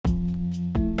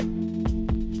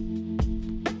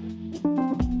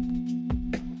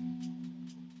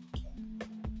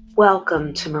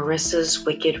Welcome to Marissa's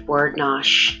Wicked Word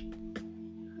Nosh,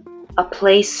 a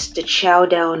place to chow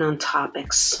down on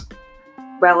topics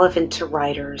relevant to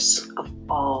writers of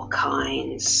all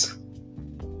kinds.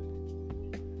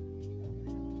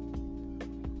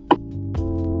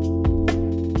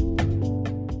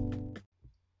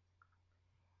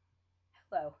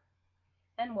 Hello,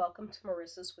 and welcome to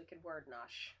Marissa's Wicked Word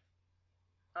Nosh.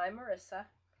 I'm Marissa,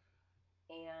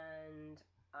 and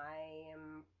I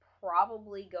am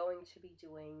probably going to be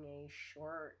doing a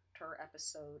shorter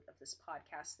episode of this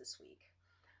podcast this week.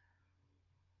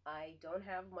 I don't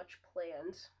have much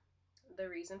planned. The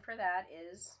reason for that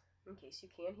is, in case you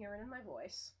can't hear it in my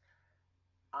voice,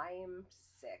 I am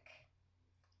sick.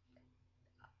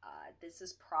 This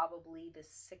is probably the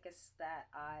sickest that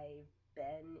I've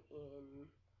been in.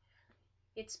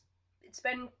 It's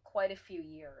been quite a few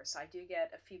years. I do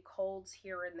get a few colds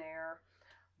here and there,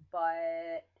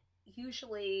 but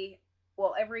usually,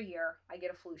 every year I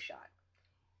get a flu shot,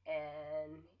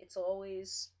 and it's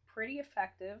always pretty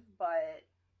effective. But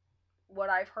what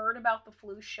I've heard about the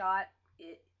flu shot,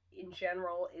 in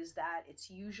general, is that it's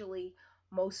usually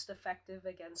most effective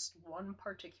against one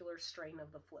particular strain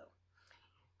of the flu.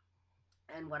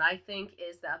 And what I think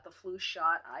is that the flu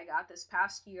shot I got this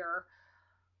past year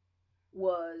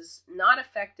was not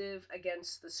effective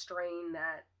against the strain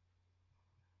that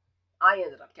I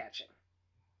ended up catching.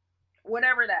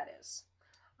 Whatever that is.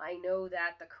 I know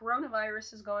that the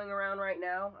coronavirus is going around right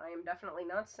now. I am definitely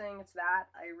not saying it's that.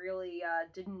 I really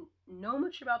didn't know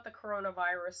much about the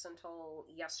coronavirus until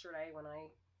yesterday when I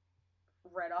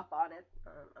read up on it.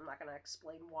 I'm not going to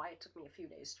explain why it took me a few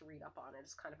days to read up on it.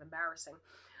 It's kind of embarrassing.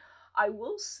 I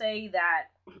will say that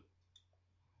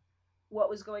what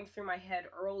was going through my head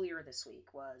earlier this week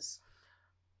was,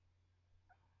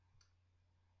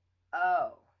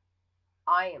 oh,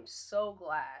 I am so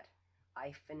glad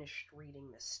I finished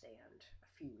reading The Stand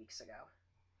a few weeks ago.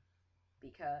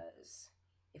 Because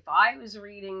if I was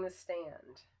reading The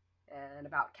Stand and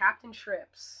about Captain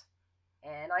Trips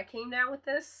and I came down with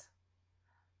this,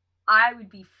 I would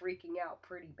be freaking out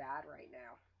pretty bad right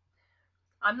now.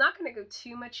 I'm not going to go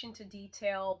too much into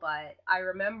detail, but I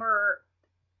remember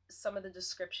some of the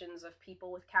descriptions of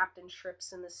people with Captain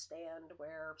Trips in The Stand,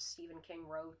 where Stephen King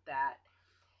wrote that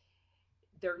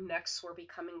their necks were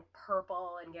becoming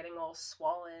purple and getting all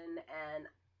swollen. And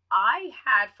I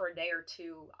had, for a day or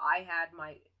two, I had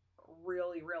my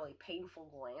really, really painful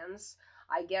glands.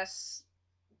 I guess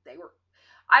they were,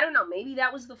 I don't know, maybe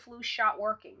that was the flu shot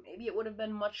working. Maybe it would have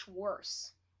been much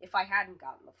worse if I hadn't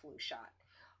gotten the flu shot.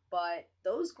 But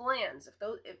those glands,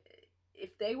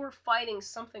 if they were fighting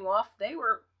something off, they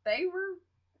were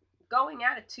going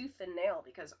at it tooth and nail,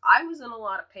 because I was in a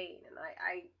lot of pain, and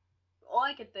I all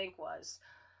I could think was,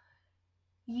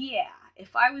 yeah,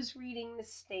 if I was reading The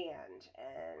Stand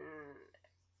and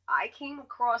I came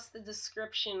across the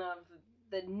description of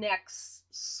the necks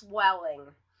swelling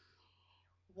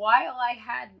while I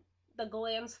had the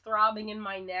glands throbbing in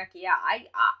my neck, yeah, I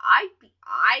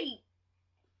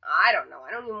don't know.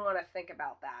 I don't even want to think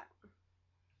about that.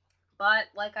 But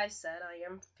like I said,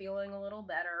 I am feeling a little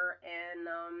better, and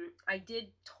I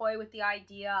did toy with the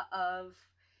idea of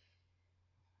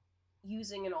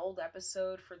using an old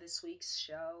episode for this week's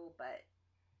show, but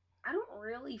I don't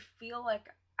really feel like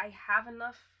I have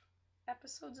enough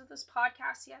episodes of this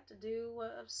podcast yet to do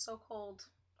a so-called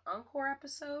encore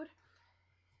episode.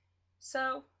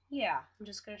 So, yeah, I'm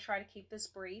just going to try to keep this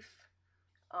brief.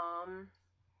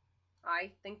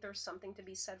 I think there's something to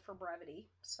be said for brevity,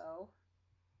 so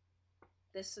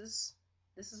this is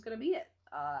going to be it.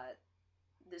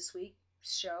 This week's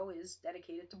show is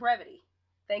dedicated to brevity.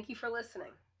 Thank you for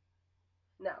listening.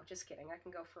 No, just kidding. I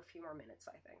can go for a few more minutes,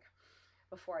 I think,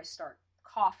 before I start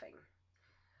coughing.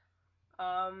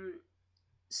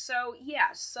 So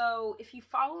if you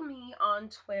follow me on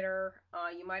Twitter,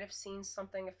 you might have seen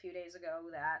something a few days ago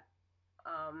that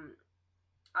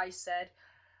I said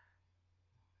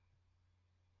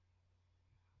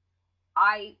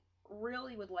I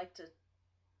really would like to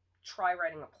try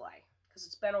writing a play, because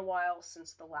it's been a while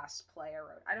since the last play I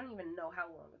wrote. I don't even know how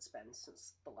long it's been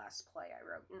since the last play I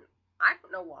wrote, and I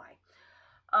don't know why.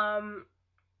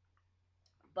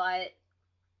 But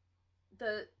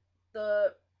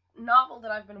the novel that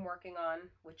I've been working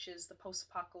on, which is the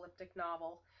post-apocalyptic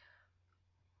novel,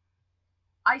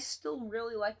 I still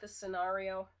really like the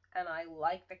scenario, and I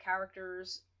like the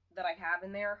characters that I have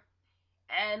in there,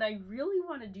 and I really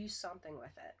want to do something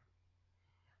with it.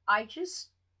 I just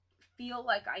feel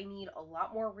like I need a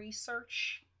lot more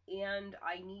research, and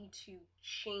I need to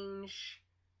change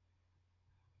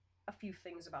a few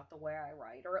things about the way I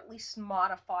write, or at least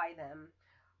modify them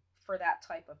for that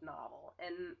type of novel.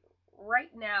 And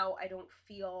right now I don't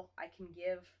feel I can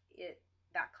give it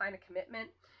that kind of commitment.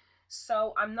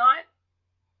 So I'm not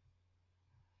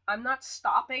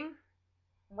stopping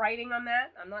writing on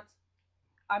that.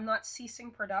 I'm not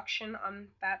ceasing production on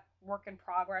that work in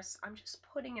progress. I'm just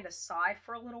putting it aside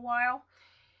for a little while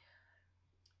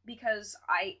because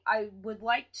I would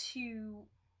like to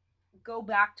go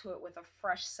back to it with a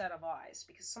fresh set of eyes,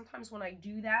 because sometimes when I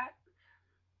do that,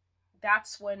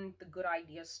 that's when the good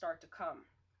ideas start to come.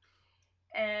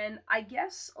 And I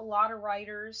guess a lot of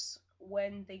writers,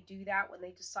 when they do that, when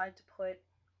they decide to put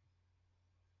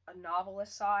a novel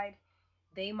aside,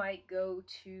 they might go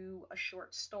to a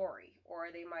short story or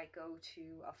they might go to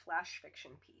a flash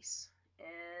fiction piece.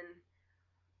 And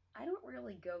I don't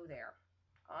really go there.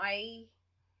 I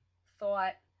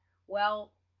thought,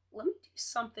 well, let me do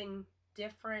something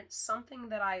different, something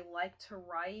that I like to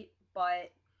write,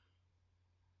 but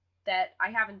that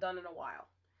I haven't done in a while.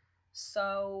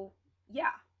 So,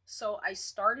 yeah. So I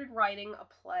started writing a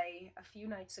play a few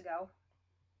nights ago.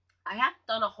 I haven't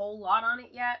done a whole lot on it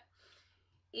yet.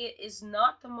 It is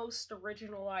not the most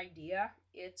original idea.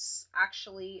 It's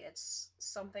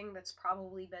something that's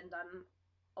probably been done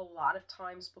a lot of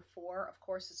times before. Of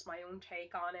course, it's my own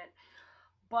take on it.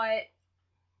 But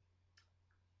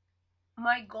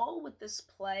my goal with this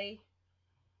play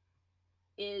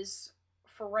is,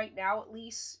 for right now at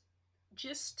least,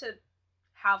 just to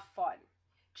have fun,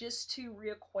 just to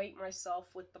reacquaint myself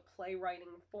with the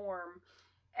playwriting form,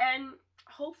 and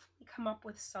hopefully come up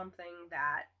with something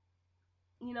that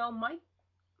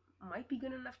might be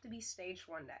good enough to be staged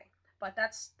one day. But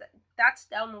that's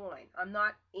down the line. I'm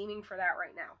not aiming for that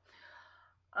right now.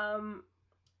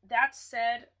 That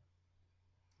said,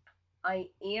 I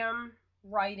am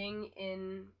writing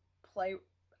in play.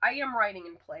 I am writing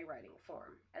in playwriting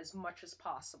form as much as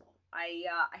possible. I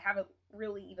haven't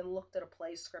really even looked at a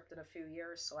play script in a few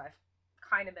years, so I've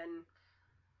kind of been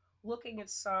looking at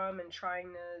some and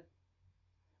trying to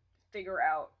figure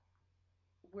out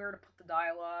where to put the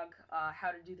dialogue, how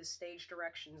to do the stage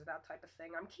directions, that type of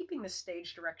thing. I'm keeping the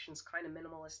stage directions kind of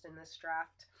minimalist in this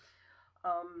draft.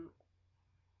 Um,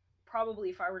 Probably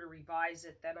if I were to revise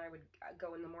it, then I would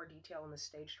go into more detail in the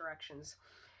stage directions.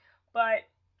 But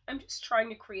I'm just trying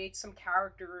to create some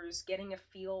characters, getting a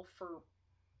feel for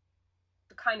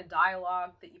the kind of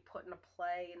dialogue that you put in a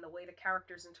play and the way the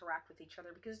characters interact with each other,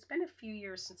 because it's been a few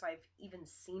years since I've even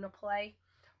seen a play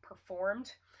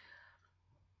performed.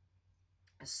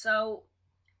 So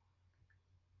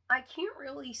I can't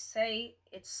really say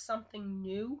it's something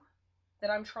new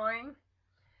that I'm trying,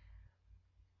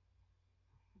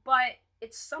 but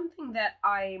it's something that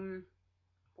I'm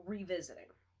revisiting.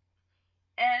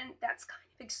 And that's kind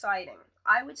of exciting.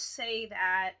 I would say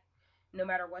that no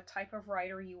matter what type of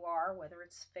writer you are, whether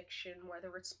it's fiction,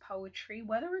 whether it's poetry,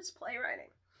 whether it's playwriting,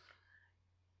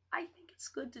 I think it's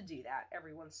good to do that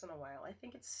every once in a while. I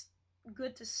think it's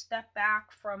good to step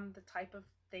back from the type of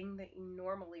thing that you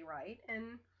normally write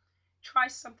and try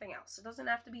something else. It doesn't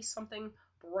have to be something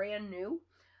brand new,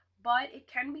 but it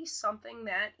can be something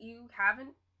that you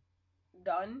haven't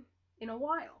done in a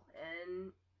while.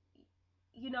 And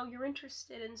you're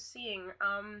interested in seeing,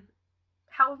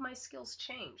 how have my skills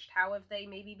changed? How have they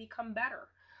maybe become better?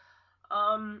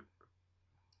 Um,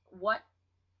 what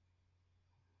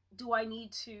do I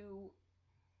need to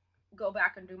go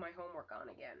back and do my homework on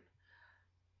again?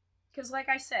 Because, like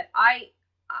I said,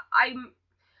 I'm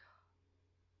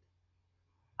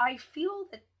I feel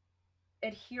that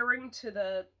adhering to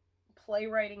the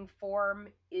playwriting form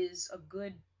is a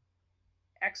good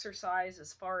exercise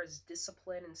as far as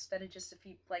discipline, instead of just,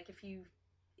 if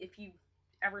you've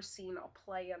ever seen a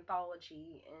play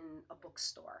anthology in a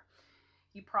bookstore,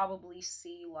 you probably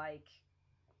see, like,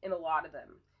 in a lot of them,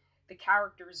 the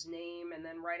character's name, and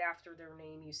then right after their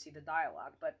name you see the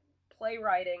dialogue. But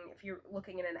playwriting, if you're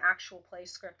looking at an actual play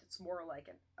script, it's more like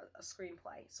a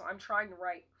screenplay. So I'm trying to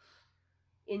write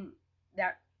in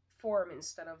that form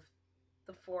instead of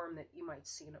the form that you might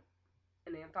see in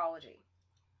an anthology.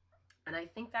 And I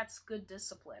think that's good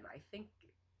discipline. I think,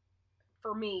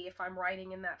 for me, if I'm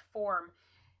writing in that form,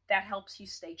 that helps you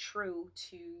stay true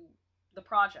to the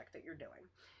project that you're doing.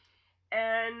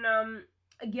 And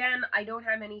again, I don't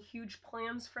have any huge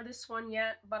plans for this one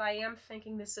yet, but I am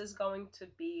thinking this is going to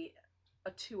be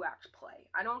a 2-act play.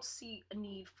 I don't see a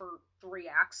need for 3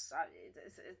 acts.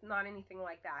 It's not anything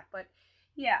like that. But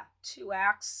yeah, 2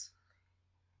 acts,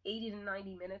 80 to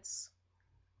 90 minutes.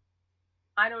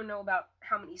 I don't know about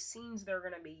how many scenes there are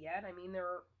going to be yet. I mean,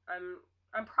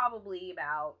 I'm probably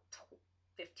about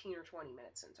 15 or 20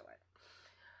 minutes into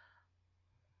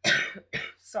it.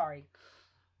 Sorry.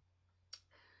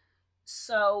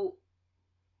 So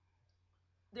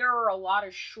there are a lot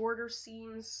of shorter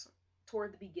scenes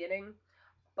toward the beginning,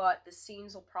 but the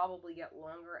scenes will probably get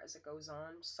longer as it goes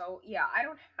on. So, yeah, I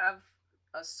don't have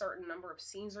a certain number of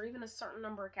scenes or even a certain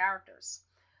number of characters.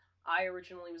 I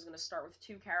originally was going to start with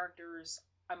 2 characters.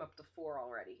 I'm up to 4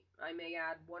 already. I may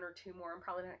add 1 or 2 more. I'm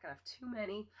probably not going to have too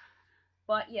many.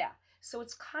 But yeah, so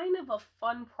it's kind of a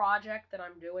fun project that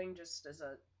I'm doing just as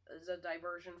a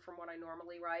diversion from what I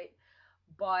normally write.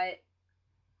 But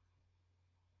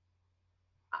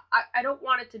I don't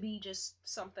want it to be just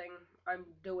something I'm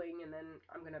doing and then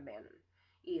I'm going to abandon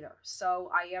either. So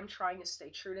I am trying to stay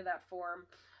true to that form.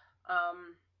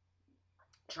 Um,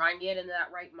 try and get into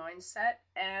that right mindset.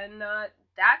 And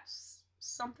that's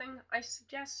something I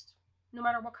suggest no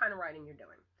matter what kind of writing you're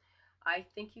doing. I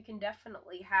think you can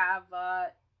definitely have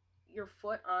your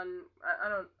foot on.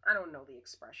 I don't know the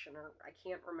expression, or I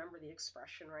can't remember the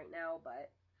expression right now, but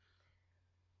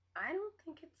I don't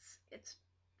think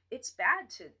it's bad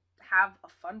to have a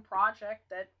fun project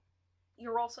that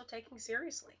you're also taking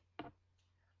seriously.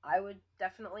 I would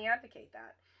definitely advocate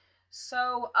that.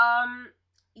 So,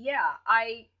 yeah,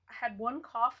 I had one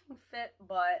coughing fit,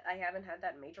 but I haven't had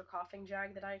that major coughing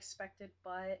jag that I expected,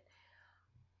 but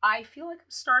I feel like I'm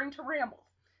starting to ramble.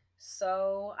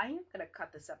 So, I am going to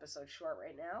cut this episode short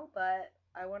right now, but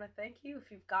I want to thank you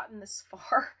if you've gotten this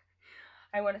far.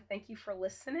 I want to thank you for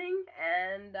listening,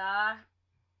 and,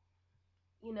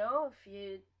 if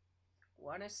you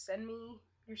want to send me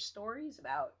your stories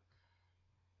about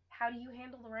how do you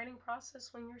handle the writing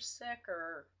process when you're sick,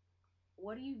 or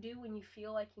what do you do when you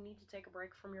feel like you need to take a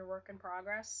break from your work in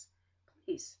progress?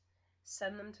 Please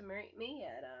send them to me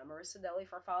at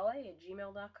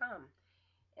marissadelifarfalle@gmail.com.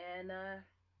 And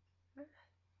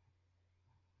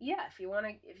yeah, if you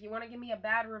want to give me a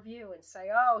bad review and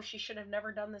say, oh, she should have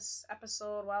never done this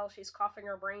episode while she's coughing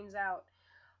her brains out,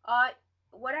 uh,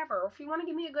 whatever. Or if you want to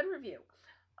give me a good review,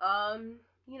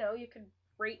 you could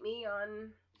rate me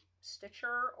on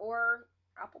Stitcher or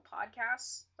Apple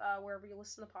Podcasts, wherever you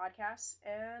listen to podcasts.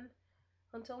 And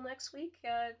until next week,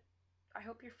 I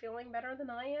hope you're feeling better than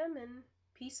I am, and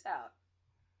peace out.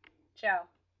 Ciao.